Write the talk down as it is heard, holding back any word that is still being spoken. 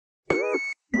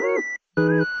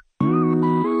Welcome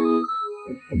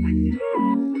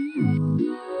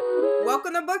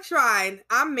to Book Shrine.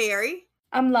 I'm Mary.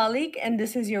 I'm Lalik, and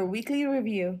this is your weekly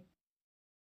review.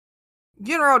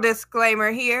 General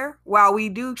disclaimer here. While we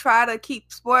do try to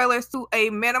keep spoilers to a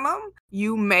minimum,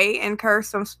 you may incur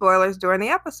some spoilers during the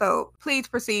episode. Please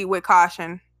proceed with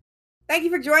caution. Thank you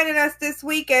for joining us this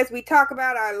week as we talk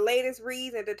about our latest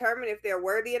reads and determine if they're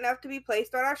worthy enough to be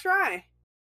placed on our shrine.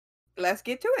 Let's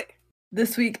get to it.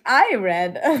 This week I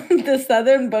read The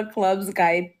Southern Book Club's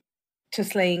Guide to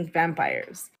Slaying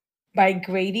Vampires by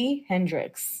Grady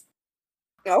Hendrix.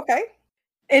 Okay.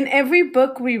 In every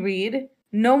book we read,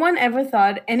 no one ever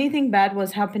thought anything bad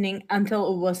was happening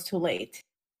until it was too late.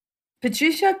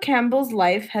 Patricia Campbell's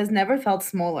life has never felt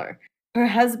smaller. Her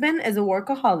husband is a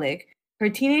workaholic, her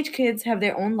teenage kids have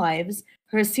their own lives,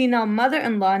 her senile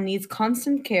mother-in-law needs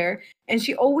constant care, and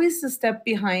she always is a step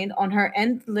behind on her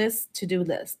endless to-do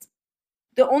list.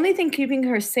 The only thing keeping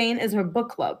her sane is her book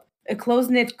club, a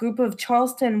close-knit group of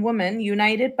Charleston women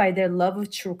united by their love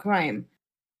of true crime.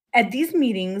 At these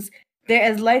meetings, they're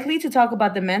as likely to talk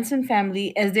about the Manson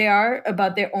family as they are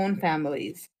about their own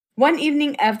families. One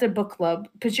evening after book club,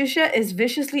 Patricia is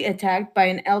viciously attacked by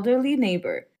an elderly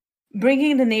neighbor,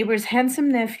 bringing the neighbor's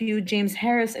handsome nephew, James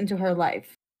Harris, into her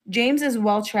life. James is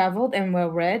well traveled and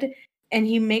well read, and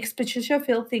he makes Patricia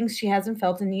feel things she hasn't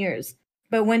felt in years.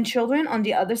 But when children on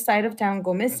the other side of town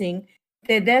go missing,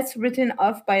 their deaths written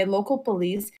off by local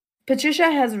police,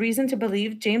 Patricia has reason to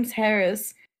believe James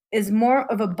Harris is more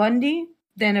of a Bundy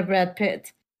than a Brad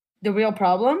Pitt. The real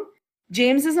problem?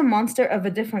 James is a monster of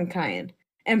a different kind,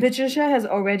 and Patricia has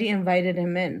already invited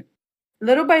him in.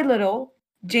 Little by little,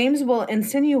 James will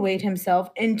insinuate himself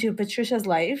into Patricia's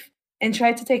life and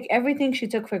try to take everything she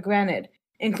took for granted,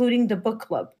 including the book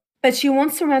club. But she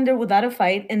won't surrender without a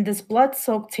fight in this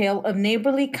blood-soaked tale of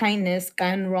neighborly kindness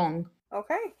gone wrong.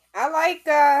 Okay. I like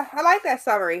that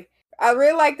summary. I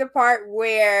really like the part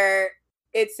where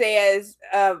it says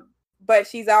but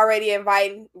she's already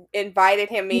invited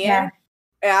him in. Yeah.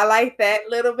 And I like that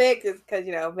little bit because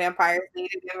vampires need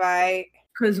an invite.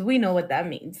 Because we know what that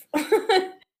means.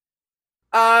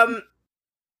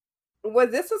 Was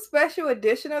this a special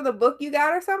edition of the book you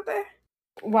got or something?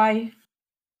 Why?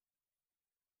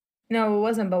 No, it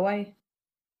wasn't, but why?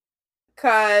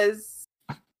 Because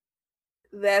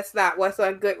that's not what's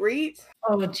on Goodreads.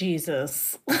 Oh,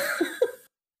 Jesus.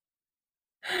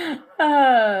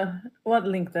 What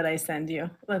link did I send you?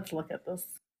 Let's look at this.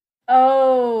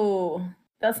 Oh,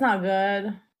 that's not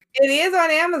good. It is on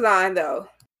Amazon, though.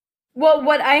 Well,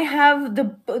 what I have,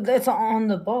 it's on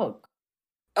the book.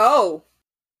 Oh.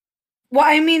 Well,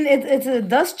 I mean, it's a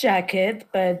dust jacket,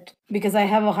 but because I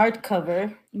have a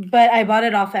hardcover, but I bought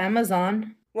it off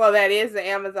Amazon. Well, that is the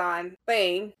Amazon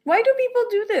thing. Why do people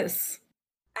do this?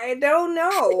 I don't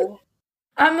know.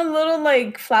 I'm a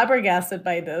little flabbergasted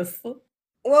by this.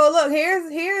 Well, look,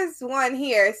 here's one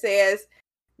here. It says,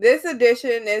 this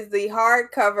edition is the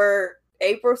hardcover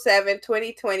April 7,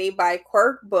 2020 by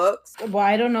Quirk Books. Well,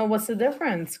 I don't know what's the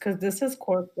difference because this is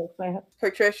Quirk Books.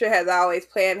 Patricia has always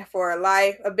planned for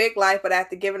a big life, but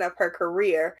after giving up her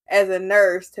career as a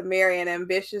nurse to marry an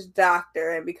ambitious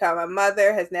doctor and become a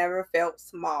mother, has never felt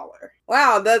smaller.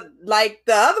 Wow, the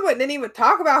other one didn't even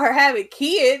talk about her having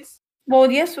kids. Well,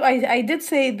 yes, I did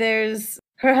say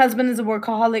her husband is a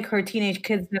workaholic, her teenage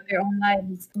kids have their own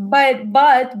lives. But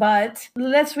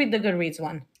let's read the Goodreads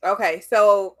one. Okay,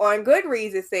 so on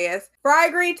Goodreads it says,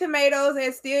 fried green tomatoes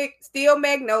and steel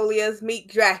magnolias meet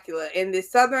Dracula in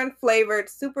this southern-flavored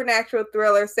supernatural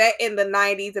thriller set in the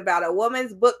 90s about a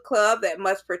woman's book club that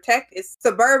must protect its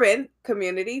suburban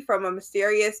community from a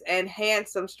mysterious and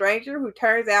handsome stranger who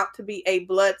turns out to be a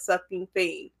blood-sucking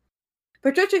fiend.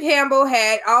 Patricia Campbell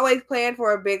had always planned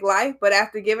for a big life, but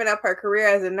after giving up her career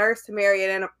as a nurse to marry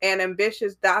an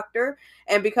ambitious doctor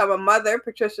and become a mother,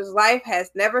 Patricia's life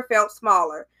has never felt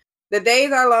smaller. The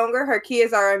days are longer, her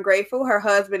kids are ungrateful, her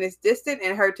husband is distant,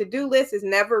 and her to-do list is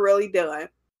never really done.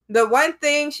 The one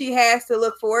thing she has to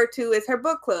look forward to is her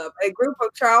book club, a group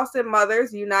of Charleston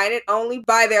mothers united only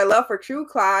by their love for true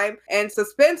crime and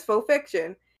suspenseful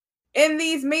fiction. In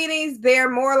these meetings, they're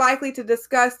more likely to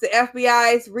discuss the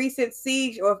FBI's recent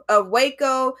siege of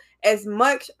Waco as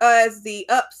much as the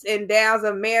ups and downs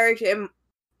of marriage and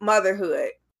motherhood.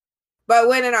 But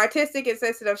when an artistic and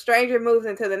sensitive stranger moves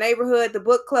into the neighborhood, the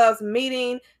book club's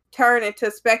meeting turns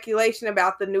into speculation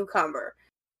about the newcomer.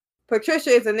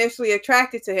 Patricia is initially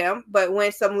attracted to him, but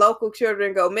when some local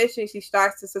children go missing, she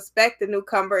starts to suspect the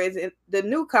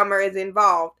newcomer is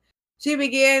involved. She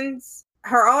begins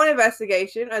her own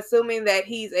investigation, assuming that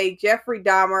he's a Jeffrey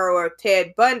Dahmer or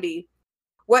Ted Bundy.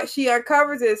 What she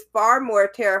uncovers is far more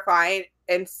terrifying,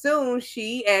 and soon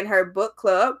she and her book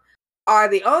club are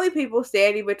the only people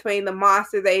standing between the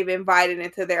monster they've invited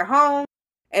into their home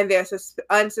and their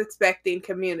unsuspecting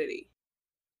community.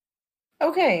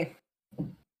 Okay.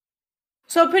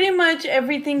 So pretty much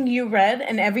everything you read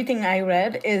and everything I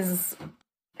read it's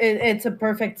a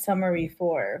perfect summary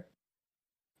for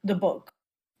the book.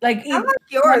 Like I like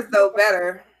yours though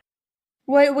better.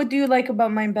 What do you like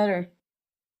about mine better?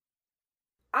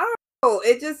 I don't know.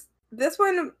 It just this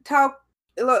one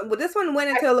went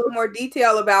into a little more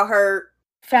detail about her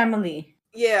family.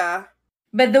 Yeah.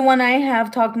 But the one I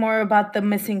have talked more about the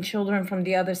missing children from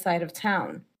the other side of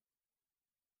town.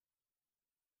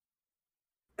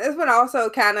 This one also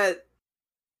kind of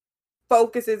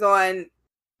focuses on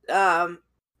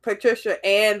Patricia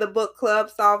and the book club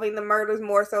solving the murders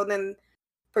more so than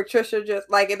Patricia. Just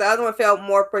like the other one felt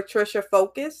more Patricia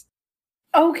focused.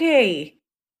 Okay.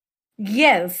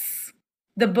 Yes.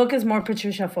 The book is more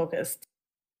Patricia focused.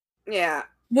 Yeah.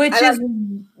 Which is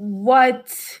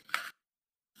what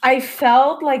I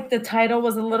felt like the title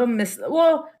was a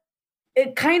little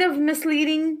it kind of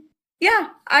misleading. Yeah,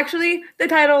 actually, the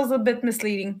title is a bit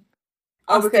misleading.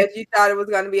 Oh, because you thought it was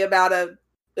going to be about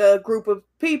a group of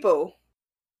people.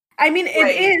 I mean,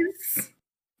 it is.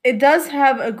 It does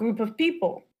have a group of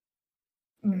people,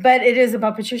 but it is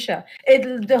about Patricia.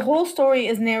 The whole story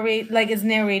is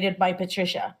narrated by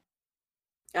Patricia.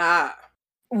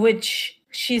 Which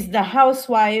she's the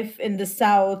housewife in the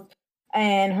South,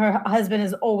 and her husband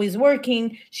is always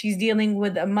working. She's dealing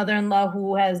with a mother-in-law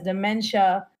who has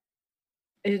dementia.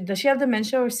 Does she have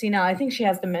dementia or senile? I think she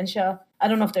has dementia. I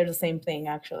don't know if they're the same thing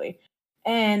actually.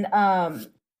 And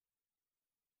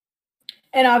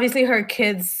obviously her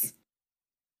kids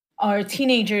are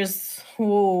teenagers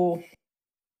who,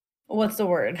 what's the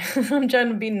word? I'm trying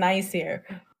to be nice here,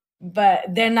 but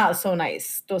they're not so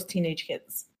nice, those teenage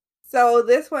kids. So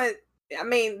this one, I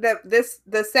mean,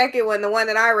 the second one, the one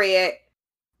that I read,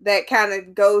 that kind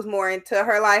of goes more into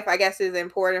her life, I guess, is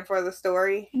important for the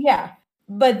story. Yeah,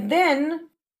 but then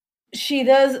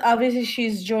obviously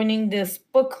she's joining this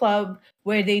book club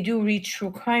where they do read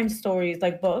true crime stories,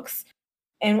 like books.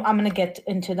 And I'm going to get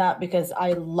into that because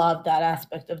I love that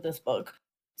aspect of this book.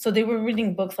 So they were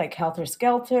reading books like Helter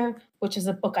Skelter, which is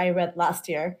a book I read last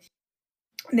year.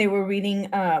 They were reading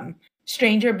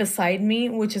Stranger Beside Me,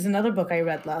 which is another book I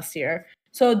read last year.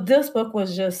 So this book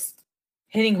was just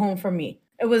hitting home for me.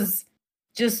 It's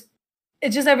just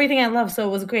everything I love. So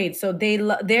it was great. So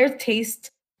their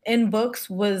taste in books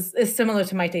is similar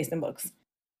to my taste in books.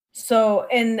 So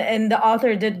and the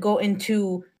author did go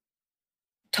into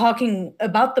talking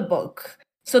about the book.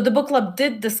 So the book club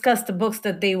did discuss the books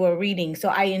that they were reading. So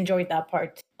I enjoyed that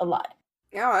part a lot.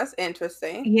 Oh, that's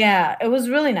interesting. Yeah, it was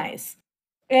really nice.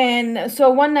 And so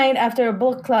one night after a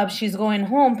book club, she's going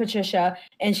home, Patricia,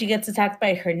 and she gets attacked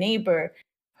by her neighbor,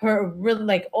 her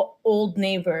really old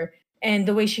neighbor. And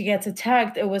the way she gets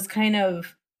attacked, it was kind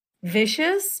of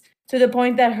vicious to the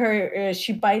point that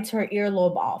she bites her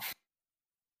earlobe off.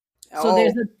 So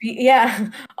there's yeah.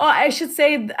 Oh, I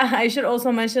should also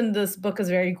mention this book is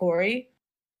very gory,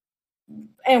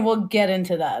 and we'll get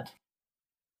into that.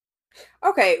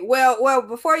 Okay, well,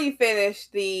 before you finish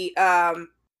the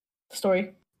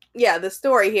story, the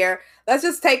story here, let's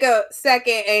just take a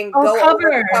second and go over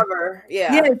the cover.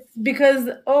 Yeah. Yes, because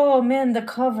oh man, the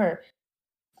cover.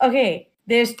 Okay,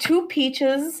 there's two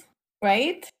peaches,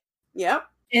 right? Yep.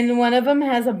 And one of them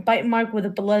has a bite mark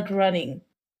with blood running.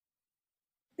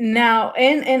 Now,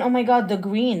 and oh my god, the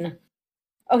green.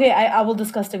 Okay, I will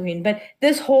discuss the green, but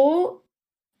this whole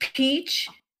peach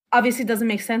obviously doesn't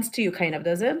make sense to you, kind of,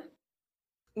 does it?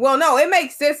 Well, no, it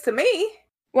makes sense to me.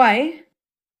 Why?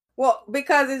 Well,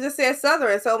 because it just says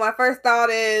Southern. So my first thought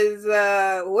is,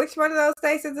 which one of those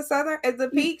states is the Southern? Is the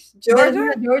peach?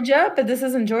 Georgia? Georgia, but this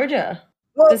isn't Georgia.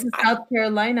 Well, this is South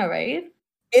Carolina, right?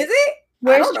 Is it?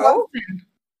 Where's Charleston?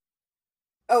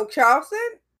 Oh,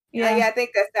 Charleston? Yeah, I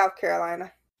think that's South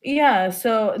Carolina. Yeah,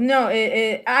 so no,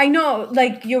 I know,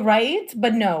 like, you're right,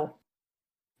 but no.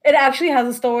 It actually has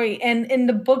a story, and in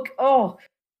the book,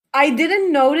 I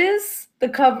didn't notice the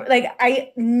cover. Like,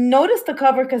 I noticed the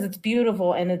cover because it's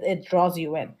beautiful and it draws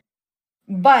you in.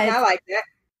 But I like that.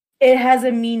 It has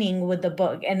a meaning with the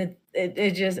book, and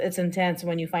it's intense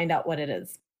when you find out what it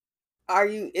is.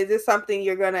 Is this something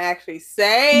you're gonna actually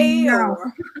say? No.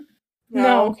 Or?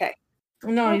 No. Okay.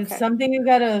 No, okay. It's something you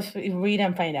gotta read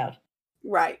and find out.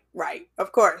 Right.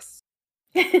 Of course.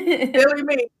 Silly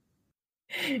me.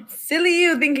 Silly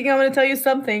you thinking I'm gonna tell you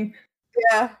something.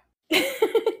 Yeah.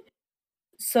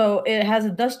 So it has a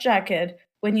dust jacket.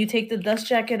 When you take the dust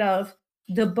jacket off,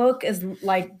 the book is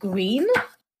like green.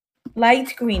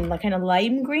 light green, like kind of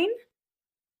lime green.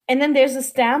 And then there's a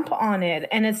stamp on it,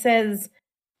 and it says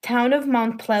Town of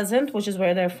Mount Pleasant, which is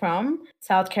where they're from,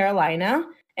 South Carolina.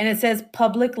 And it says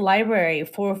Public Library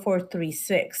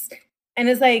 4436. And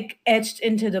it's like etched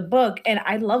into the book. And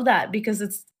I love that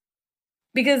because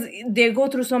they go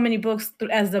through so many books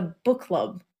as a book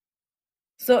club.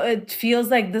 So it feels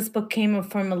like this book came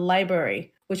from a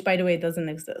library, which by the way doesn't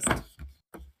exist.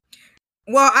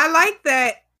 Well, I like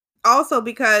that also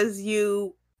because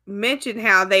you mentioned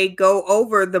how they go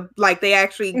over they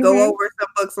actually go over some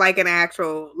books like an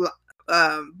actual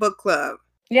book club.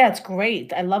 Yeah, it's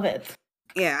great. I love it.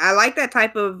 Yeah, I like that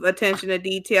type of attention to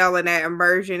detail and that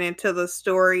immersion into the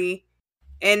story,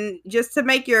 and just to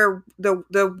make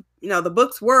the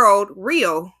book's world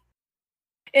real.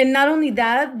 And not only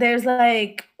that, there's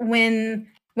like when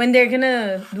they're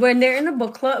in a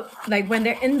book club, like when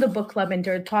they're in the book club and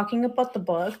they're talking about the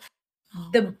book,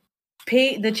 that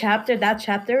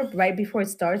chapter right before it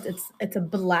starts, it's a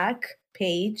black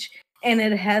page and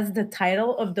it has the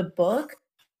title of the book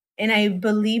and I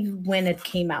believe when it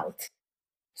came out.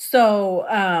 So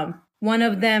one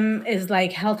of them is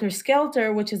like Helter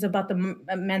Skelter, which is about the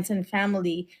Manson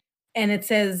family, and it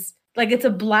says like it's a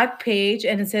black page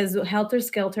and it says Helter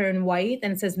Skelter in white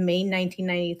and it says May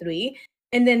 1993.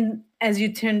 And then as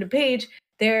you turn the page,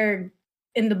 they're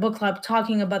in the book club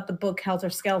talking about the book Helter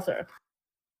Skelter.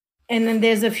 And then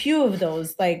there's a few of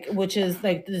those, like which is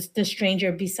like the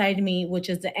Stranger Beside Me, which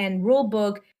is the Ann Rule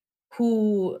book.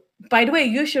 Who, by the way,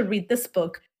 you should read this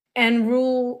book. Ann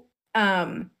Rule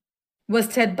was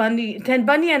Ted Bundy. Ted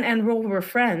Bundy and Ann Rule were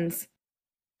friends,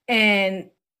 and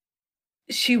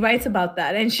she writes about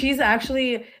that. And she's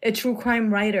actually a true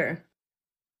crime writer.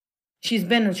 She's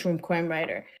been a true crime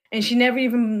writer, and she never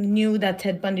even knew that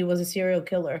Ted Bundy was a serial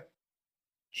killer.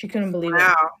 She couldn't believe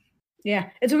it. Yeah,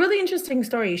 it's a really interesting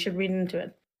story. You should read into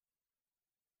it.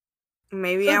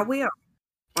 Maybe I will.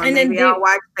 Or and maybe I'll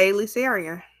watch Daily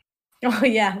Serial. Oh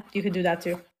yeah, you could do that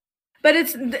too. But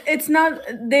it's not.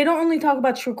 They don't only talk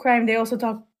about true crime. They also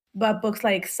talk about books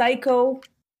like Psycho.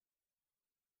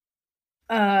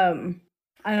 I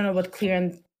don't know what Clear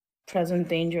and Present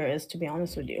Danger is, to be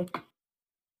honest with you.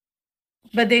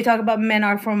 But they talk about Men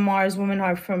Are From Mars, Women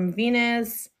Are From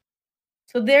Venus.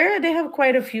 So they have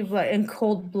quite a few, in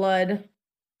Cold Blood,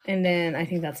 and then I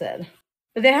think that's it.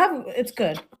 But it's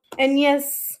good. And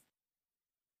yes,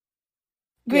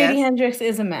 Grady Hendrix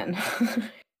is a man.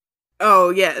 Oh,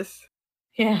 yes.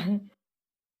 Yeah.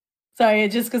 Sorry,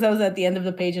 just because I was at the end of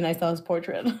the page and I saw his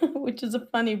portrait, which is a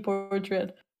funny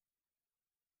portrait.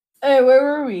 Where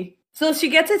were we? So she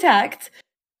gets attacked,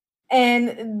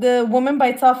 and the woman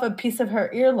bites off a piece of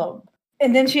her earlobe.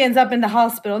 And then she ends up in the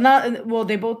hospital.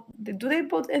 They both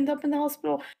end up in the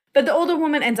hospital? But the older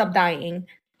woman ends up dying.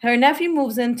 Her nephew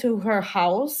moves into her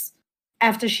house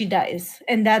after she dies,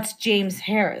 and that's James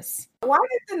Harris. Why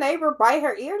did the neighbor bite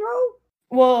her earlobe?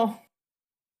 Well,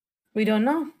 we don't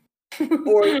know.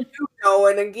 Or you know,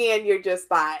 and again, you're just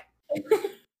like,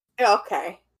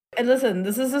 okay. And listen,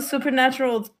 this is a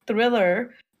supernatural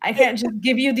thriller. I can't just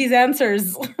give you these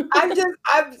answers. I'm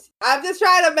just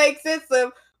trying to make sense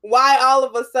of why all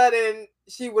of a sudden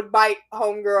she would bite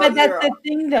homegirl. But that's the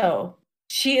thing, though.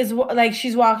 She's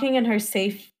walking in her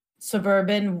safe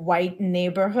suburban white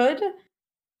neighborhood,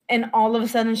 and all of a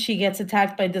sudden she gets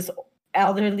attacked by this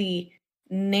elderly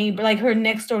neighbor, like her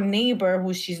next door neighbor,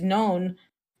 who she's known.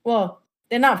 Well,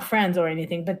 they're not friends or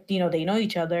anything, but they know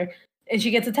each other. And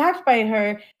she gets attacked by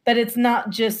her, but it's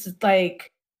not just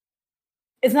like,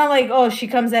 it's not like, oh, she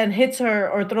comes and hits her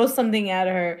or throws something at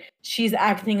her. She's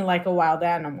acting like a wild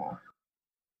animal.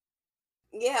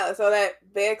 Yeah, so that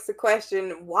begs the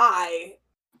question, why?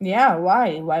 Yeah,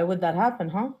 why? Why would that happen,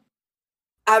 huh?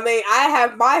 I mean, I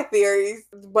have my theories,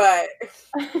 but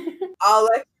I'll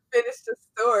let you finish the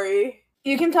story.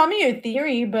 You can tell me your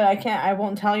theory, but I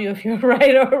won't tell you if you're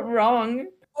right or wrong.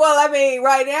 Well, I mean,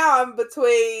 right now I'm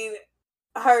between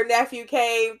her nephew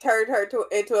turned her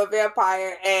into a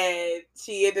vampire, and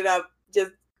she ended up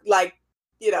just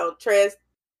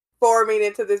transforming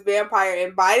into this vampire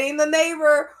and biting the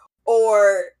neighbor,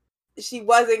 or she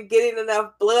wasn't getting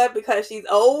enough blood because she's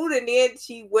old and then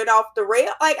she went off the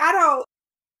rail. Like, I don't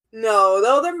know.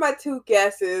 Those are my two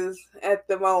guesses at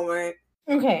the moment.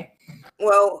 Okay.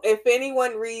 Well, if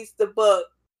anyone reads the book,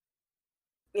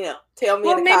 tell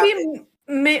me in the comments.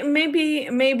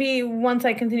 Maybe once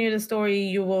I continue the story,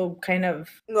 you will kind of...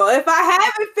 No, if I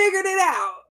haven't figured it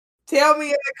out, tell me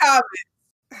in the comments.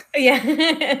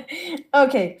 Yeah.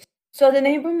 Okay. So the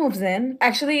neighbor moves in.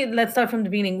 Actually, let's start from the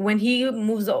beginning. When he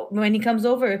comes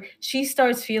over, she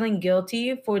starts feeling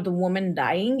guilty for the woman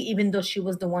dying, even though she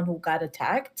was the one who got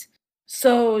attacked.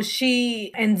 So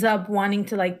she ends up wanting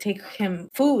to like take him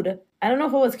food. I don't know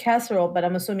if it was casserole, but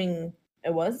I'm assuming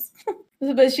it was.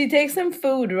 But she takes him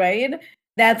food, right?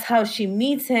 That's how she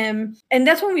meets him. And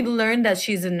that's when we learn that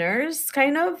she's a nurse,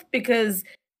 kind of, because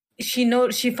she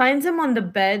finds him on the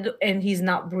bed and he's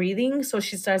not breathing, so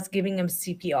she starts giving him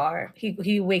CPR.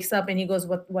 He wakes up and he goes,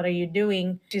 what are you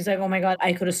doing? She's like, oh my god,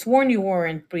 I could have sworn you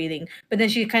weren't breathing. But then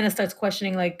she kind of starts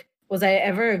questioning, like, was I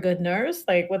ever a good nurse?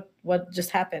 Like, what just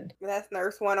happened? That's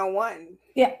Nurse 101.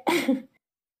 Yeah.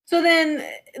 So then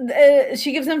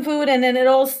she gives him food, and then it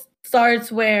all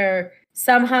starts where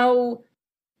somehow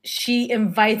she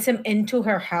invites him into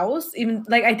her house. Even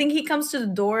like I think he comes to the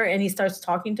door and he starts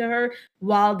talking to her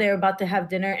while they're about to have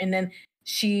dinner, and then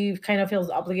she kind of feels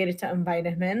obligated to invite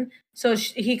him in. So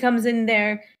he comes in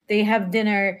there, they have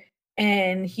dinner,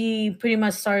 and he pretty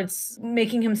much starts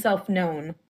making himself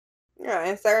known. Yeah,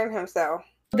 inserting himself.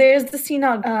 There's the scene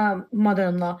of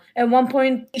mother-in-law. At one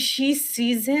point, she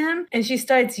sees him and she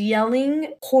starts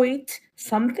yelling, Hoyt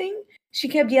something. She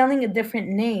kept yelling a different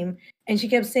name and she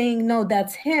kept saying, no,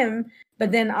 that's him.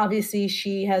 But then obviously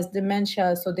she has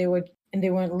dementia, so they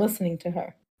weren't listening to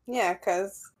her. Yeah,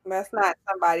 because that's not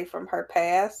somebody from her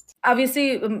past.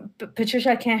 Obviously,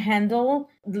 Patricia can't handle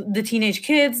the teenage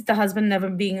kids, the husband never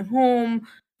being home,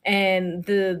 and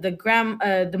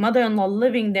the mother-in-law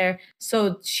living there.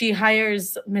 So she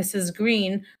hires Mrs.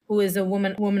 Green, who is a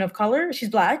woman of color. She's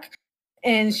black,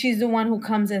 and she's the one who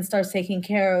comes and starts taking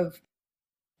care of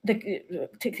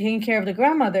the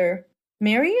grandmother.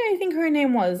 Mary, I think her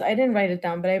name was. I didn't write it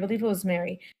down, but I believe it was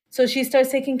Mary. So she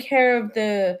starts taking care of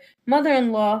the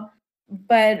mother-in-law,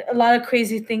 but a lot of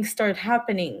crazy things start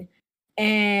happening.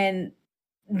 And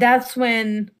that's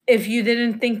when, if you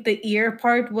didn't think the ear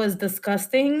part was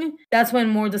disgusting, that's when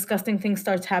more disgusting things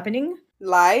starts happening.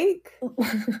 Like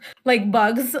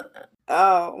bugs.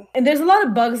 Oh. And there's a lot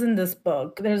of bugs in this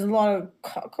book. There's a lot of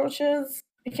cockroaches.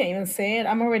 I can't even say it.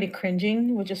 I'm already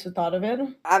cringing with just the thought of it.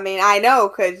 I mean, I know,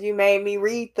 because you made me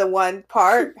read the one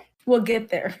part. We'll get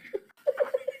there.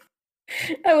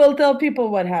 I will tell people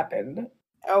what happened.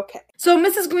 Okay. So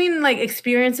Mrs. Green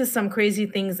experiences some crazy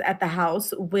things at the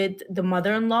house with the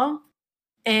mother-in-law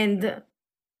and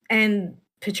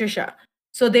Patricia.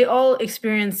 So they all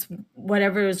experience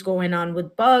whatever is going on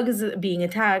with bugs being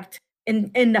attacked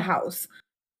in the house.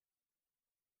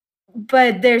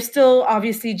 But there's still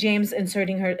obviously James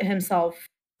inserting himself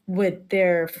with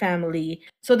their family.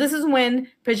 So this is when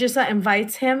Patricia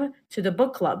invites him to the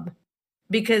book club,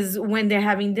 because when they're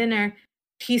having dinner,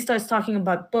 he starts talking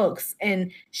about books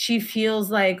and she feels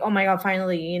like, oh my god,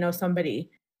 finally, somebody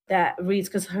that reads,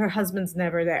 because her husband's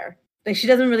never there. She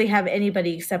doesn't really have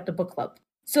anybody except the book club.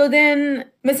 So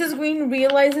then Mrs. Green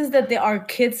realizes that there are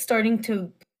kids starting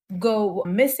to go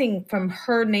missing from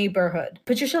her neighborhood.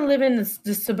 Patricia lives in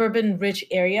the suburban rich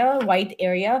area, white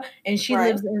area, and she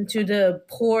lives into the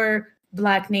poor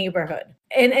black neighborhood.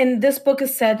 And this book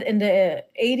is set in the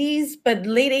 80s, but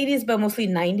late 80s, but mostly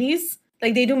 90s.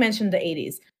 They do mention the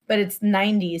 80s, but it's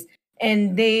 90s.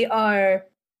 And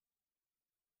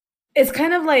it's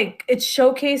kind of it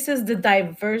showcases the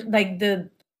diverse, the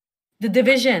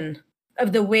division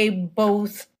of the way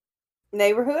both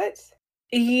neighborhoods.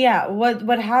 Yeah,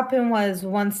 what happened was,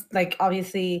 once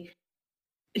obviously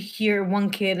here one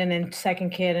kid and then second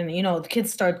kid, and the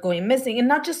kids start going missing, and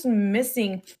not just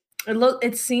missing.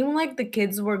 It seemed like the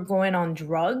kids were going on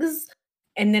drugs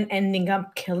and then ending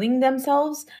up killing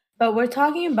themselves. But we're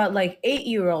talking about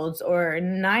 8-year-olds or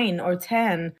 9 or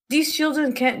 10. These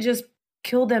children can't just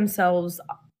kill themselves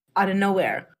out of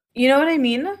nowhere. You know what I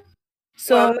mean?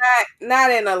 So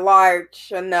not in a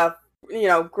large enough,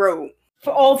 group.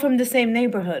 All from the same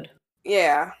neighborhood.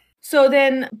 Yeah. So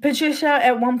then Patricia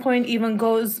at one point even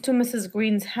goes to Mrs.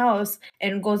 Green's house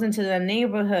and goes into the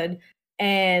neighborhood.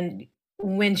 And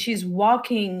when she's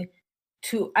walking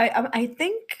to, I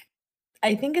think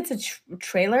it's a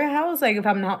trailer house, if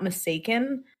I'm not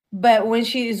mistaken. But when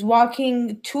she's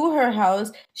walking to her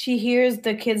house, she hears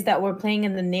the kids that were playing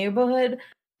in the neighborhood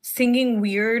singing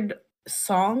weird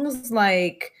songs.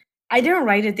 I didn't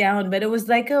write it down, but it was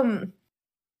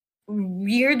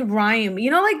weird rhyme.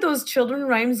 Those children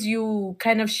rhymes you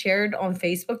kind of shared on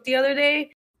Facebook the other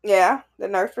day? Yeah, the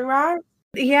nursery rhyme?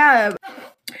 Yeah.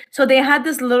 So they had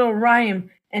this little rhyme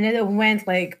and it went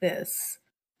like this.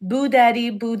 Boo daddy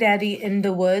in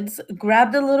the woods.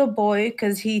 Grab the little boy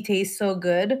cause he tastes so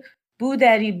good. Boo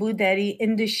daddy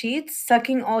in the sheets.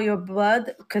 Sucking all your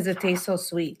blood cause it tastes so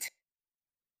sweet.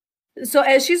 So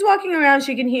as she's walking around,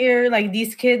 she can hear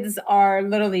these kids are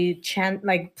literally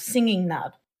singing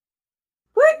that.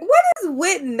 What is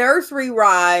with nursery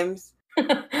rhymes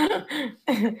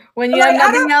When you have Like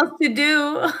nothing else to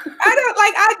do. I don't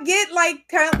like. I get like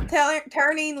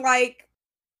turning like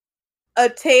a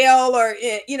tale or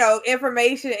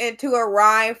information into a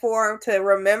rhyme for them to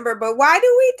remember. But why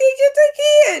do we teach it to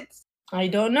kids? I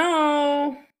don't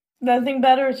know. Nothing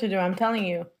better to do, I'm telling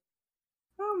you.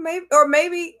 Oh,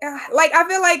 maybe like I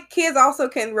feel like kids also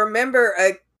can remember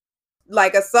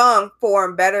a song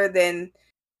form better than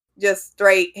just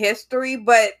straight history.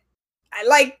 But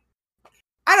I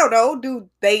don't know.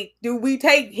 Do we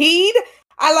take heed?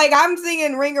 I'm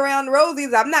singing Ring Around the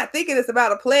Rosies. I'm not thinking it's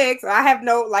about a plague. So I have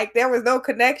there was no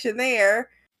connection there.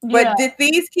 Yeah. But did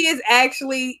these kids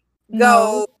actually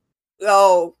No. go,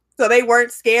 oh, so they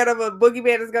weren't scared of a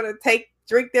boogeyman that's gonna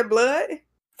drink their blood?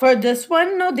 For this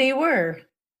one, no, they were.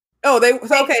 Oh,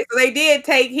 so they did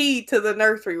take heed to the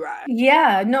nursery rhyme.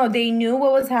 Yeah, no, they knew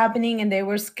what was happening and they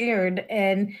were scared.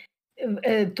 And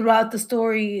throughout the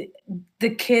story,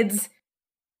 the kids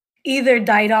either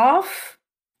died off.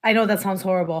 I know that sounds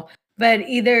horrible, but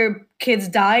either kids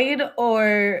died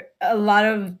or a lot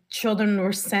of children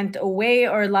were sent away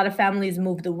or a lot of families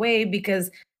moved away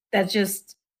because that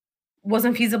just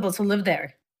wasn't feasible to live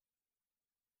there.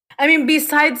 I mean,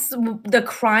 besides the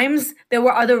crimes, there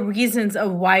were other reasons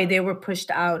of why they were pushed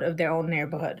out of their own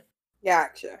neighborhood.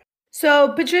 Gotcha.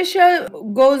 So Patricia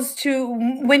goes to,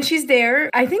 when she's there,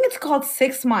 I think it's called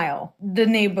 6 Mile, the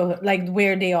neighborhood, like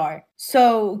where they are.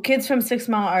 So kids from 6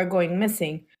 Mile are going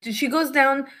missing. She goes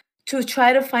down to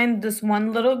try to find this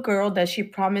one little girl that she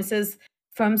promises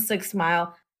from 6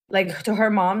 Mile, like to her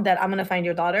mom, that I'm gonna find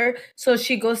your daughter. So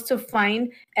she goes to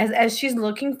find, as she's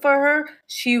looking for her,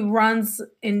 she runs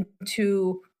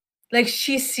into, like,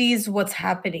 she sees what's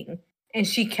happening and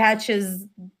she catches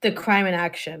the crime in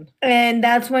action. And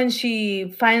that's when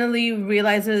she finally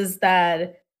realizes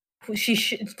that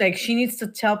she needs to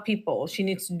tell people, she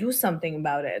needs to do something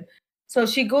about it. So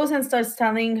she goes and starts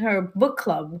telling her book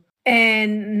club,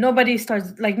 and nobody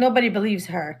believes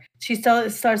her. She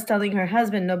starts telling her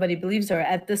husband, nobody believes her.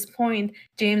 At this point,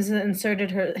 James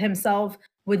inserted himself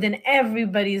within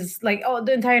everybody's, like, oh,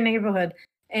 the entire neighborhood.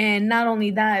 And not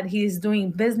only that, he's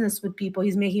doing business with people,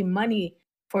 he's making money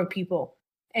for people,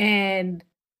 and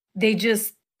they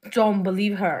just don't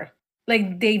believe her.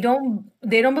 Like, they don't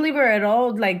believe her at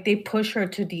all. Like, they push her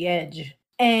to the edge.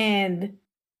 And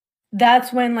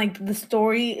that's when, like, the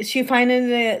story, she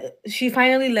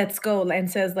finally lets go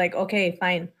and says, like, okay,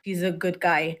 fine, he's a good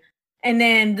guy. And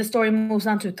then the story moves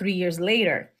on to 3 years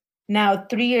later. Now,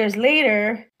 3 years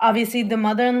later, obviously the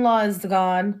mother-in-law is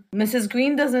gone. Mrs.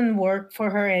 Green doesn't work for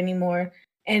her anymore.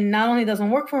 And not only doesn't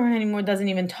work for her anymore, doesn't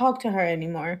even talk to her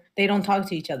anymore. They don't talk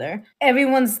to each other.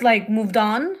 Everyone's, like, moved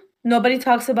on. Nobody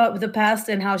talks about the past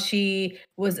and how she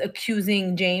was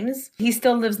accusing James. He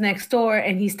still lives next door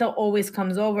and he still always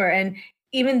comes over. And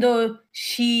even though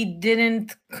she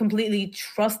didn't completely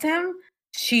trust him,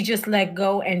 she just let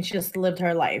go and just lived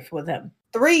her life with him.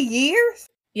 3 years?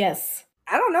 Yes.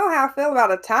 I don't know how I feel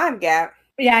about a time gap.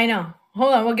 Yeah, I know.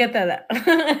 Hold on, we'll get to that.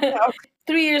 Okay.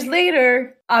 3 years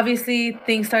later, obviously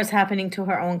things starts happening to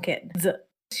her own kids.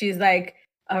 She's like,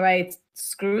 all right,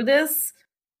 screw this.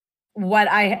 What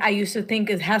I used to think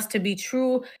it has to be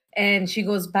true. And she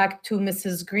goes back to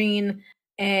Mrs. Green,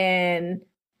 and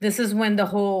this is when the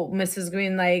whole Mrs.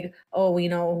 Green, like, oh,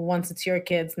 once it's your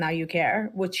kids, now you care,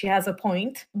 which she has a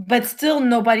point. But still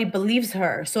nobody believes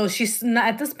her. So she's not,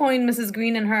 at this point, Mrs.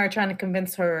 Green and her are trying to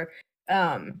convince her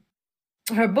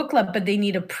her book club, but they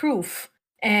need a proof.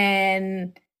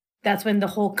 And that's when the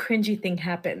whole cringy thing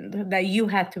happened that you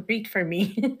had to read for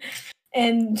me.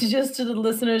 And just to the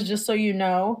listeners, just so you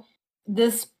know,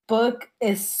 this book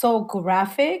is so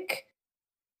graphic,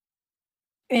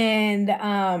 and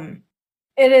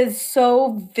it is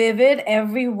so vivid.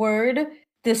 Every word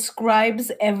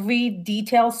describes every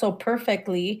detail so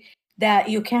perfectly that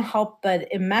you can't help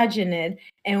but imagine it.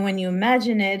 And when you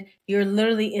imagine it, you're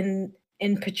literally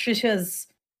in Patricia's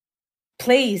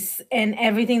place, and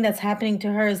everything that's happening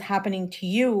to her is happening to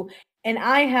you. And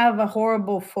I have a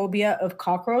horrible phobia of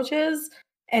cockroaches,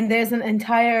 and there's an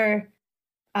entire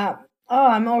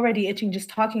I'm already itching just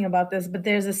talking about this, but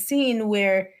there's a scene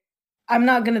where, I'm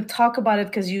not going to talk about it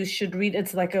because you should read,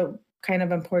 it's like a kind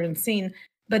of important scene,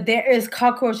 but there is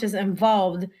cockroaches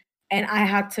involved, and I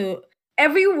had to,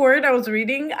 every word I was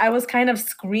reading, I was kind of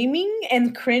screaming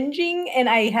and cringing, and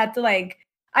I had to, like,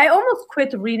 I almost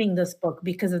quit reading this book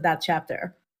because of that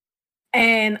chapter.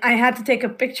 And I had to take a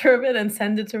picture of it and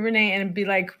send it to Renee and be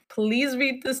like, please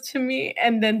read this to me,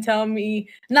 and then tell me,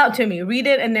 not to me, read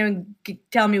it and then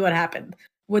tell me what happened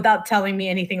without telling me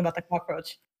anything about the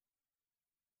cockroach.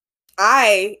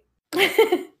 I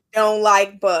don't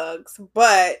like bugs,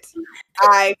 but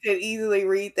I could easily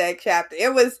read that chapter.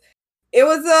 It was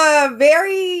a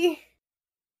very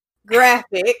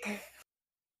graphic.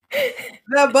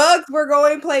 The bugs were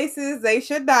going places they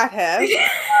should not have.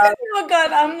 Oh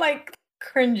God, I'm like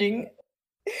cringing.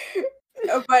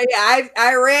 But yeah,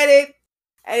 I read it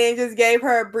and it just gave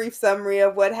her a brief summary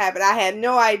of what happened. I had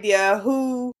no idea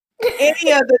who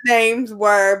any of the names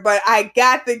were, but I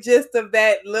got the gist of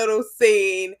that little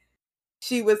scene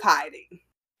she was hiding.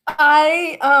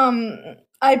 I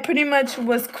pretty much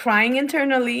was crying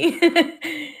internally.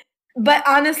 But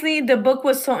honestly, the book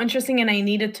was so interesting and I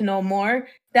needed to know more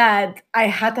that I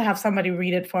had to have somebody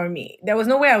read it for me. There was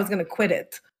no way I was going to quit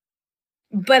it.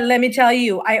 But let me tell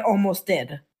you, I almost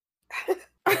did.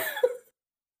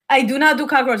 I do not do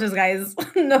cockroaches, guys.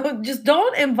 No, just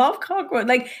don't involve cockroach.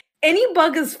 Like any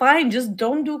bug is fine, just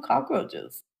don't do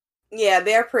cockroaches. Yeah,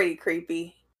 they're pretty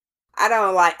creepy. I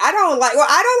don't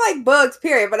like bugs,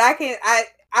 period, but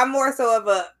I'm more so of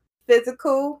a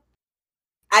physical.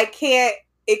 It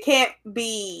can't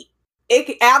be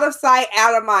out of sight,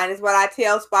 out of mind is what I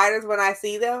tell spiders when I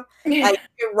see them. Like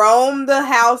you can roam the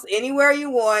house anywhere you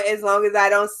want as long as I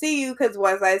don't see you, because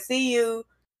once I see you,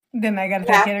 then I gotta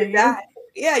take care of you.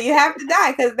 Yeah, you have to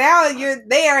die because now you're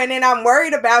there, and then I'm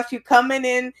worried about you coming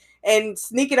in and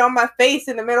sneaking on my face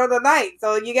in the middle of the night.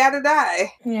 So you gotta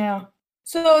die. Yeah.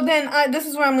 So then this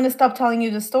is where I'm going to stop telling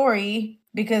you the story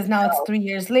because now it's 3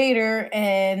 years later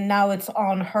and now it's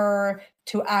on her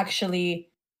to actually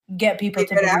get people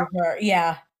to believe her.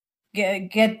 Yeah.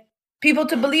 Get people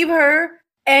to believe her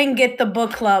and get the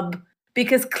book club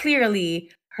because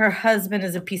clearly her husband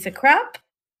is a piece of crap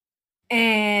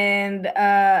and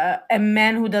a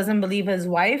man who doesn't believe his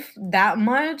wife that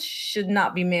much should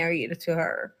not be married to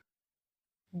her.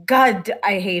 God,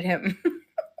 I hate him.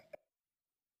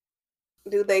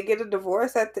 Do they get a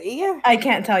divorce at the end? I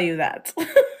can't tell you that.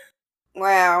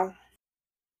 Wow.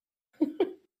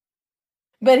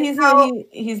 But he's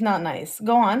not nice.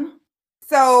 Go on.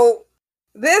 So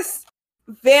this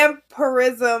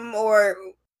vampirism or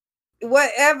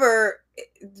whatever,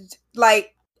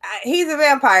 like he's a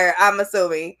vampire, I'm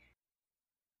assuming.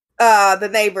 The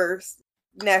neighbor's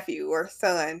nephew or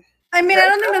son. I mean, I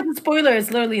don't think that's a spoiler.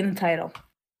 It's literally in the title.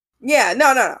 Yeah,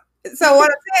 no. So what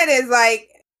I'm saying is, like,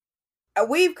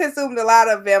 we've consumed a lot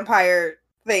of vampire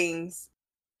things.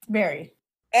 Very.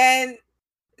 And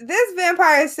this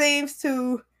vampire seems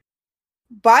to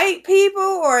bite people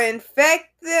or infect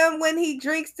them when he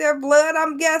drinks their blood,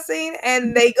 I'm guessing,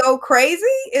 and they go crazy.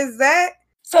 Is that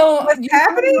what's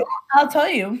happening? I'll tell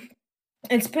you.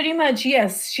 It's pretty much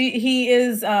yes. He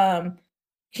is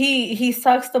he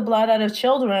sucks the blood out of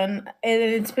children and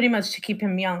it's pretty much to keep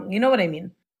him young. You know what I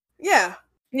mean? Yeah.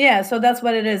 Yeah, so that's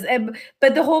what it is.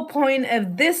 But the whole point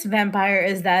of this vampire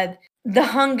is that the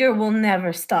hunger will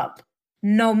never stop.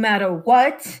 No matter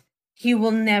what, he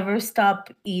will never stop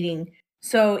eating.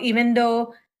 So even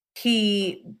though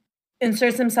he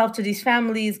inserts himself to these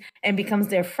families and becomes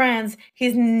their friends,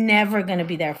 he's never going to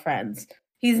be their friends.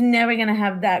 He's never going to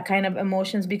have that kind of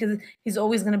emotions because he's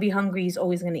always going to be hungry. He's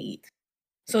always going to eat.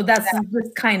 So that's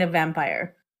this kind of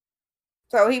vampire.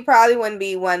 So he probably wouldn't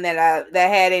be one that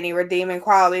had any redeeming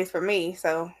qualities for me.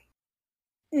 So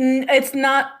it's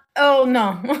not. Oh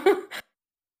no,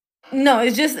 no.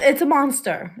 It's a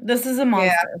monster. This is a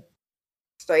monster. Yeah.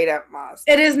 Straight up monster.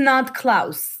 It is not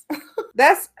Klaus.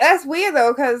 That's weird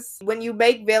though, because when you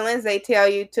make villains, they tell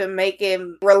you to make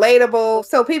him relatable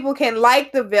so people can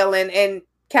like the villain and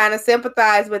kind of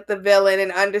sympathize with the villain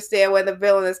and understand where the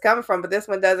villain is coming from. But this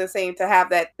one doesn't seem to have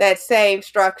that same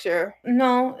structure.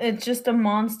 No, it's just a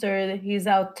monster. He's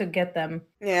out to get them.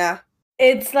 Yeah.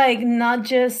 It's like not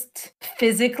just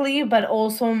physically, but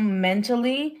also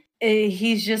mentally.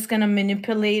 He's just going to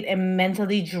manipulate and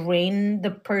mentally drain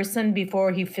the person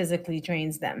before he physically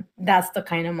drains them. That's the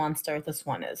kind of monster this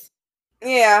one is.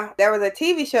 Yeah, there was a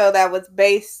TV show that was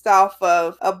based off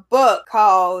of a book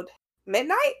called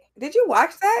Midnight. Did you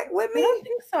watch that with me? I don't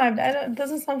think so. It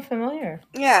doesn't sound familiar.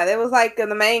 Yeah, it was like the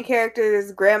main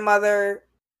character's grandmother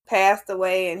passed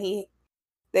away and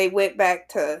they went back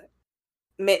to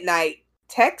Midnight,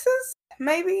 Texas,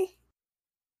 maybe?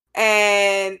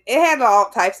 And it had all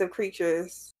types of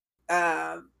creatures.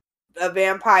 A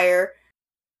vampire,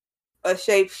 a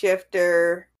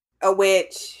shapeshifter, a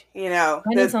witch, you know.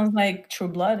 And it sounds like True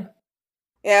Blood.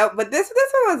 Yeah, but this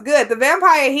one was good. The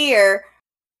vampire here,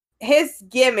 his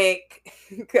gimmick,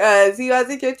 because he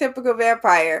wasn't your typical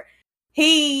vampire,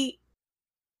 he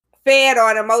fed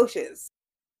on emotions.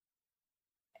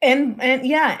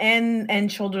 And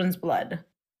children's blood.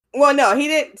 Well, no, he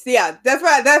didn't. Yeah,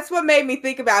 that's what made me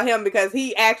think about him, because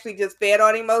he actually just fed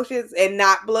on emotions and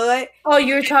not blood. Oh,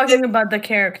 you're talking about the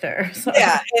character. Sorry.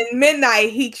 Yeah, in Midnight,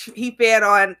 he fed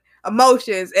on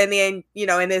emotions, and then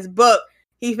in his book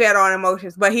he fed on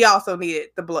emotions, but he also needed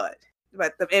the blood.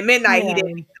 But in Midnight, he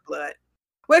didn't need the blood,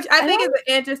 which I think is an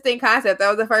interesting concept. That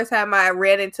was the first time I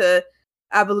read into,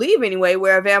 I believe anyway,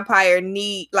 where a vampire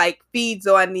feeds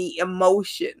on the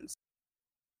emotions.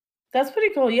 That's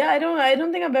pretty cool. Yeah, I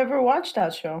don't think I've ever watched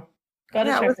that show.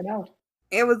 Gotta check it out.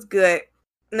 It was good.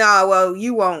 No, well,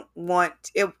 you won't want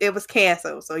it. It was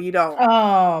canceled, so you don't.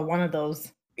 Oh, one of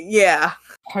those. Yeah,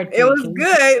 it was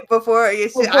good before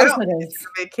it. I don't think it should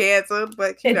have been canceled,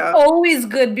 but it's always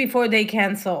good before they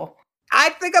cancel. I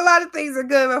think a lot of things are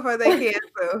good before they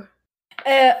cancel.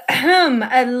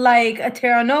 Like a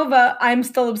Terra Nova, I'm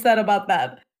still upset about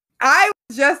that. I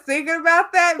was just thinking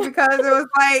about that because it was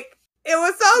it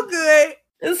was so good.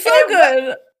 It's so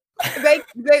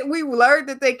good. We learned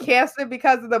that they canceled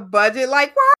because of the budget.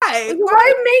 Like, why?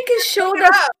 Why make a show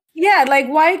that? Yeah, like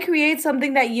why create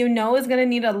something that is gonna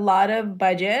need a lot of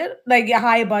budget, like a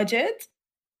high budget,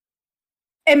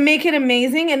 and make it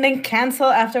amazing, and then cancel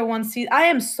after one season? I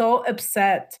am so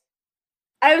upset.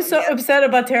 I am so upset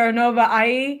about Terra Nova.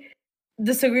 I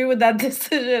disagree with that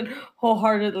decision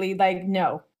wholeheartedly. Like,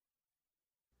 no.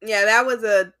 Yeah, that was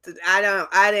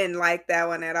I didn't like that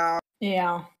one at all.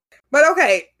 Yeah. But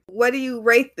okay, what do you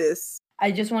rate this?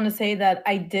 I just want to say that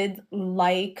I did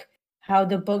like how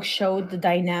the book showed the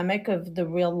dynamic of the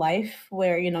real life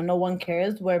where, no one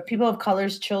cares, where people of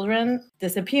color's children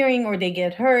disappearing or they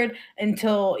get hurt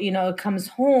until, it comes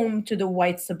home to the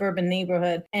white suburban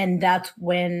neighborhood. And that's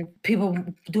when people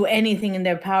do anything in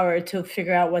their power to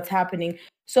figure out what's happening.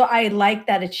 So I like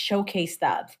that it showcased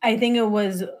that. I think it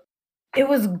was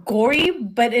gory,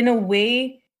 but in a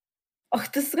way,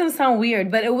 this is going to sound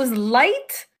weird, but it was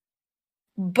light,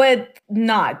 but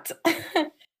not.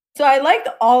 So I liked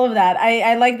all of that.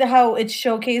 I liked how it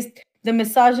showcased the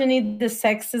misogyny, the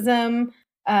sexism.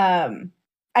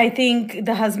 I think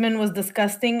the husband was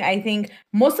disgusting. I think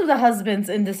most of the husbands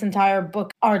in this entire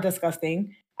book are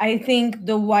disgusting. I think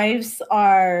the wives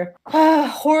are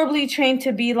horribly trained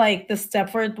to be like the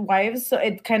Stepford wives. So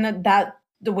it kind of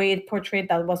the way it portrayed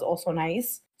that was also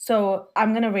nice. So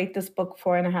I'm going to rate this book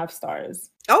 4.5 stars.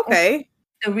 Okay.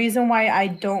 The reason why I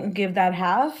don't give that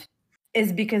half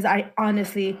is because I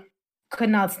honestly could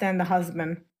not stand the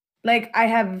husband. Like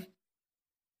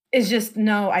it's just,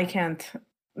 no, I can't.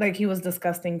 Like, he was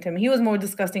disgusting to me. He was more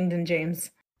disgusting than James.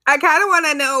 I kind of want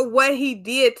to know what he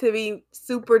did to be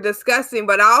super disgusting,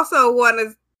 but I also want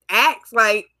to ask,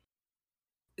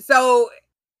 so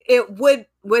would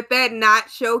that not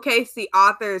showcase the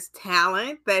author's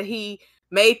talent that he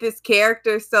made this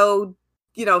character so,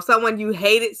 someone you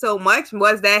hated so much?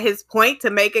 Was that his point, to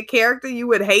make a character you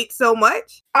would hate so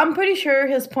much? I'm pretty sure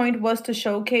his point was to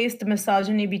showcase the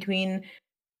misogyny between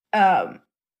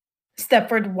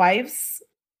Stepford wives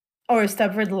or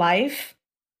Stepford life,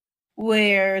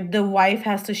 where the wife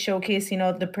has to showcase,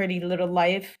 the pretty little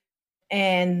life,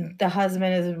 and the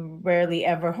husband is rarely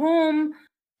ever home.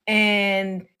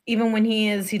 And even when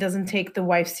he doesn't take the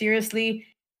wife seriously,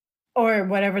 or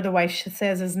whatever the wife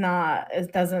says it's not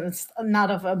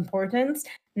of importance.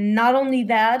 Not only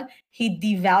that, he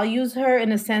devalues her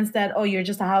in a sense that, oh, you're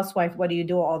just a housewife. What do you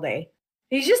do all day?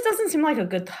 He just doesn't seem like a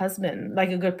good husband,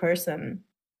 like a good person.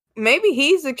 Maybe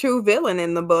he's the true villain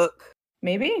in the book.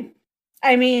 Maybe.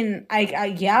 I mean,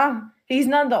 yeah, he's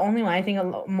not the only one. I think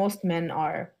most men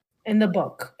are in the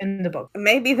book.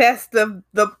 Maybe that's the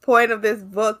point of this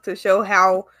book, to show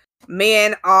how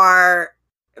men are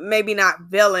maybe not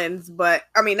villains, but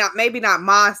maybe not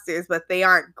monsters, but they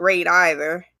aren't great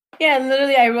either. Yeah,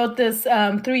 literally, I wrote this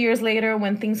 3 years later,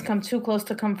 when things come too close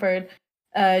to comfort.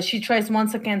 She tries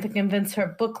once again to convince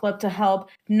her book club to help,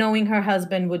 knowing her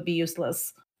husband would be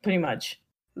useless, pretty much.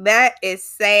 That is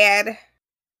sad,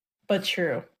 but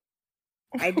true.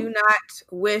 I do not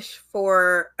wish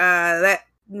for that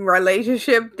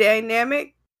relationship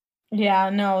dynamic. Yeah,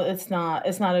 no, it's not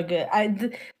a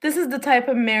good. This is the type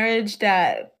of marriage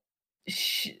that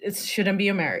it shouldn't be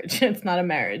a marriage. It's not a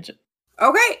marriage.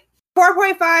 Okay,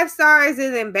 4.5 stars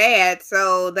isn't bad,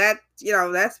 so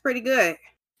that's pretty good.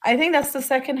 I think that's the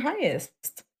second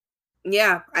highest.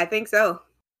 Yeah, I think so.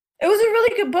 It was a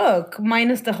really good book,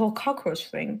 minus the whole cockroach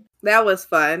thing. That was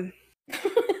fun.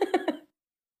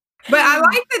 But I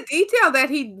like the detail that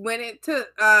he went into.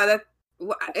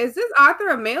 Is this author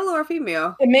a male or a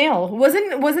female? A male.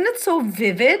 Wasn't it so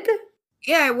vivid?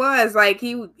 Yeah, it was. Like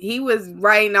he was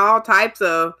writing all types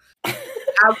of. I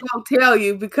won't tell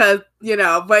you because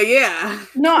but yeah.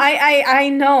 No, I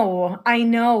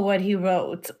know what he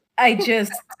wrote.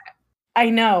 I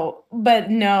know, but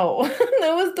no.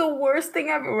 That was the worst thing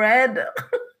I've read.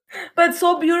 But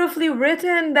so beautifully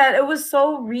written that it was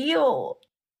so real.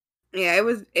 Yeah, it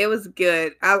was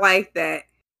good. I like that.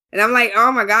 And I'm like,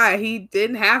 oh my God, he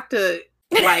didn't have to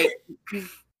like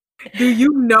do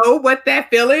you know what that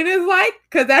feeling is like?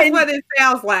 Because that's what it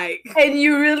sounds like. And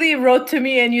you really wrote to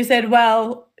me and you said,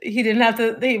 well, he didn't have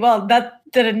to that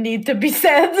didn't need to be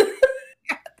said. Yeah,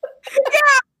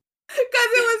 because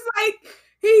it was like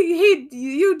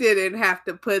you didn't have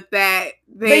to put that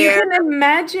there. But you can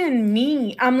imagine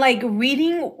me. I'm like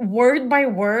reading word by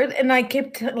word, and I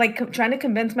kept like trying to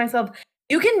convince myself,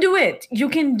 you can do it. You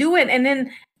can do it. And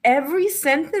then every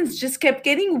sentence just kept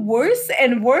getting worse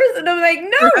and worse. And I'm like,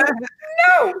 no,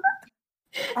 no.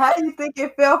 How do you think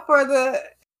it felt for the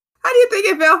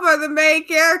main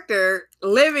character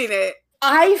living it?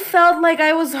 I felt like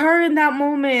I was her in that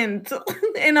moment.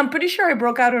 And I'm pretty sure I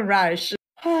broke out in rash.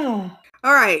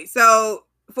 All right, so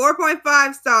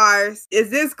 4.5 stars.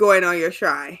 Is this going on your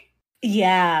shrine?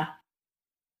 Yeah.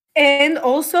 And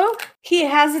also, he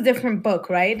has a different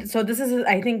book, right? So this is,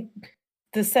 I think,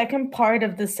 the second part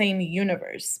of the same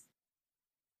universe.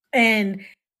 And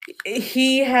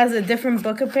he has a different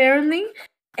book, apparently.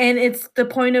 And it's the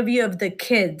point of view of the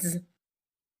kids.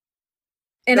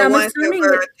 And the I'm ones assuming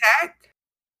that were attacked?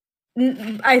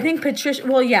 I think Patricia,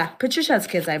 well, yeah, Patricia has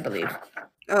kids, I believe.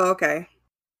 Oh, okay.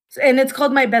 And it's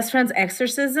called My Best Friend's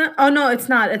Exorcism. Oh, no, it's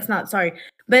not, sorry.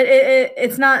 But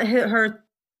it's not her,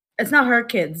 it's not her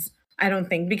kids, I don't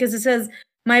think, because it says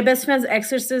My Best Friend's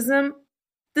Exorcism.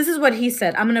 This is what he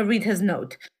said. I'm going to read his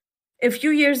note. A few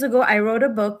years ago, I wrote a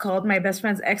book called My Best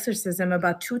Friend's Exorcism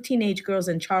about two teenage girls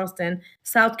in Charleston,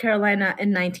 South Carolina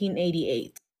in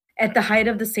 1988, at the height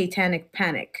of the Satanic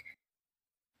Panic.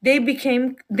 They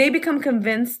become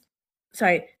convinced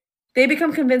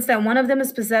that one of them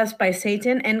is possessed by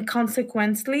Satan, and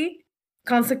consequently,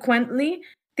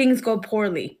 things go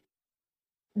poorly.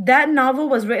 That novel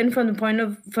was written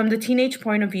from the teenage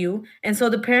point of view, and so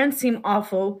the parents seem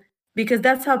awful because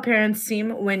that's how parents seem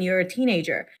when you're a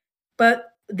teenager.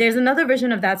 But there's another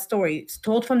version of that story. It's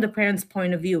told from the parents'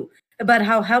 point of view about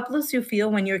how helpless you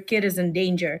feel when your kid is in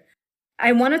danger.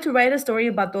 I wanted to write a story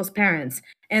about those parents,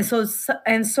 and so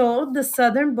the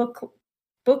Southern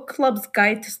Book Club's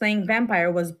Guide to Slaying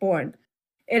Vampire was born.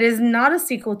 It is not a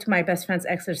sequel to My Best Friend's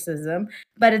Exorcism,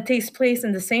 but it takes place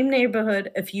in the same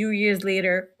neighborhood a few years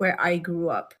later where I grew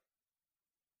up.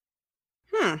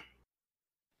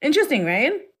 Interesting,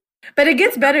 right? But it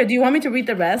gets better. Do you want me to read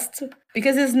the rest?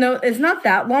 Because it's not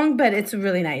that long, but it's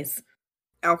really nice.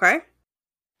 Okay.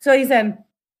 So he said,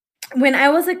 when I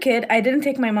was a kid, I didn't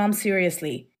take my mom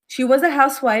seriously. She was a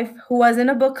housewife who was in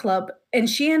a book club, and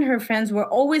she and her friends were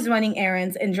always running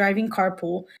errands and driving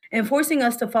carpool and forcing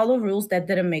us to follow rules that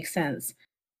didn't make sense.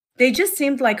 They just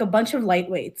seemed like a bunch of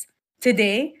lightweights.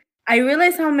 Today, I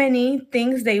realize how many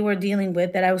things they were dealing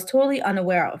with that I was totally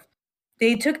unaware of.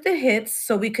 They took the hits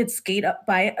so we could skate up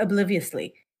by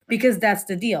obliviously, because that's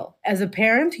the deal. As a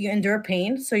parent, you endure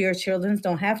pain so your children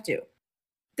don't have to.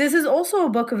 This is also a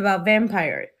book about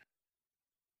vampires.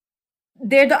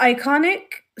 They're the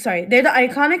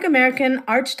iconic American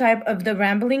archetype of the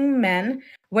rambling man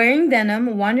wearing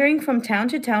denim, wandering from town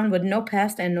to town with no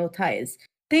past and no ties.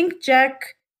 Think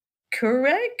Jack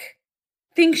Kerouac?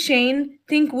 Think Shane?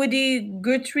 Think Woody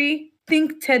Guthrie?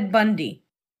 Think Ted Bundy.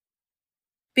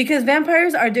 Because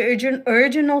vampires are the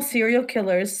original serial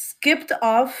killers, because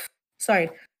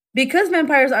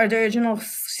vampires are the original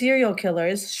serial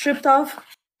killers, stripped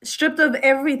of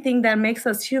everything that makes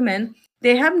us human.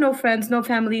 They have no friends, no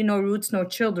family, no roots, no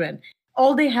children.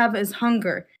 All they have is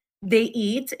hunger. They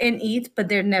eat and eat, but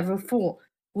they're never full.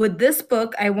 With this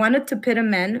book, I wanted to pit a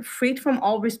man freed from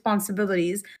all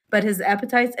responsibilities, but his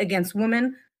appetites against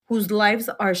women whose lives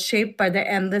are shaped by their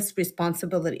endless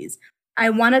responsibilities.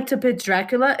 I wanted to pit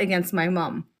Dracula against my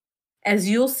mom. As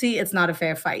you'll see, it's not a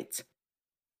fair fight.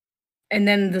 And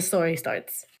then the story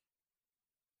starts.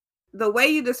 The way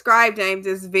you describe James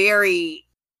is very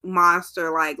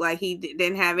monster-like. Like he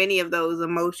didn't have any of those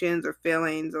emotions or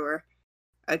feelings or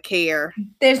a care.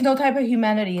 There's no type of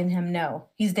humanity in him. No,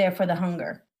 he's there for the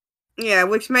hunger. Yeah,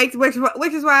 which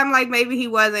is why I'm like, maybe he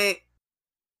wasn't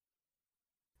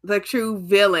the true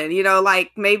villain. You know,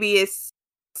 like maybe it's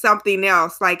something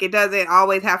else. Like it doesn't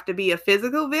always have to be a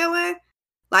physical villain.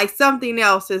 Like something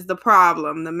else is the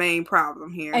problem, the main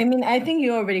problem here. I mean, I think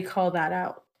you already called that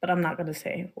out, but I'm not gonna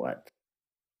say what.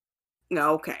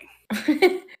 No, okay.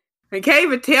 You can't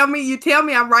even tell me. You tell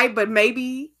me I'm right, but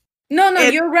maybe. No,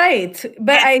 you're right.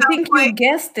 But I think you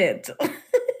guessed it.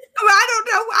 I don't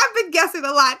know. I've been guessing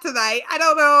a lot tonight. I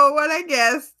don't know what I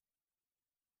guessed.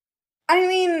 I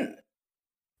mean,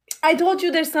 I told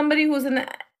you there's somebody who's an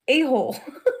a-hole.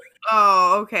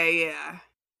 Oh, okay, yeah.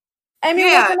 I mean,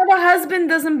 Yeah. what kind of a husband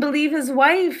doesn't believe his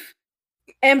wife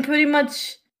and pretty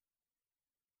much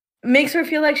makes her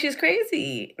feel like she's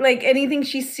crazy? Like anything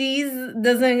she sees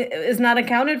is not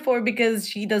accounted for because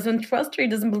she doesn't trust her, he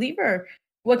doesn't believe her.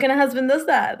 What kind of husband does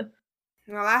that?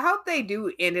 Well, I hope they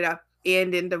do end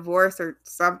in divorce or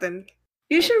something.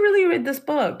 You should really read this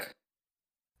book.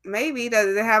 Maybe.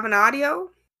 Does it have an audio?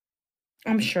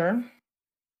 I'm sure.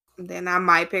 Then I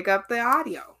might pick up the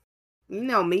audio. You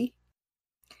know me.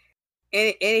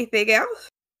 Anything else?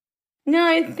 No,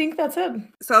 I think that's it.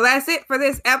 So that's it for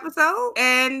this episode.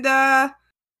 And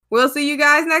we'll see you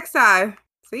guys next time.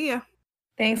 See ya.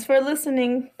 Thanks for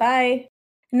listening. Bye.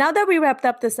 Now that we wrapped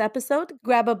up this episode,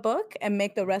 grab a book and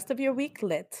make the rest of your week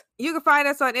lit. You can find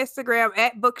us on Instagram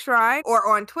at BookShrine or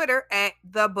on Twitter at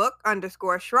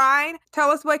 @thebook_shrine. Tell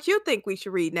us what you think we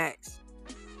should read next.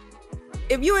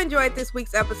 If you enjoyed this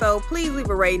week's episode, please leave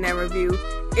a rating and review.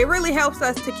 It really helps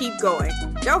us to keep going.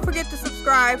 Don't forget to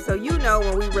subscribe so you know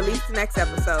when we release the next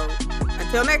episode.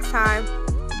 Until next time,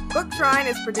 Book Shrine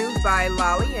is produced by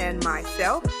Lolly and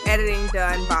myself. Editing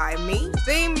done by me.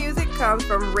 Theme music comes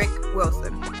from Rick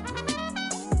Wilson.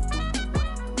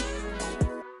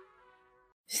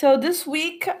 So this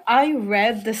week I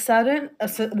read The Southern.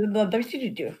 That's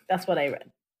what I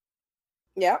read.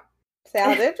 Yep.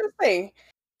 Sounds interesting.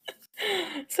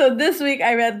 So this week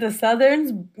I read The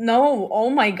Southern. No, oh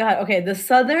my God. Okay, The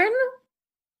Southern.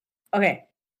 Okay.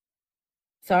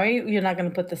 Sorry, you're not going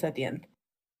to put this at the end.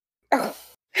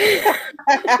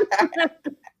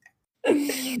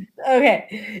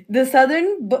 Okay. The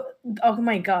Southern. Oh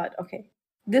my God. Okay.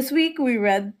 This week we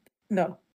read. No.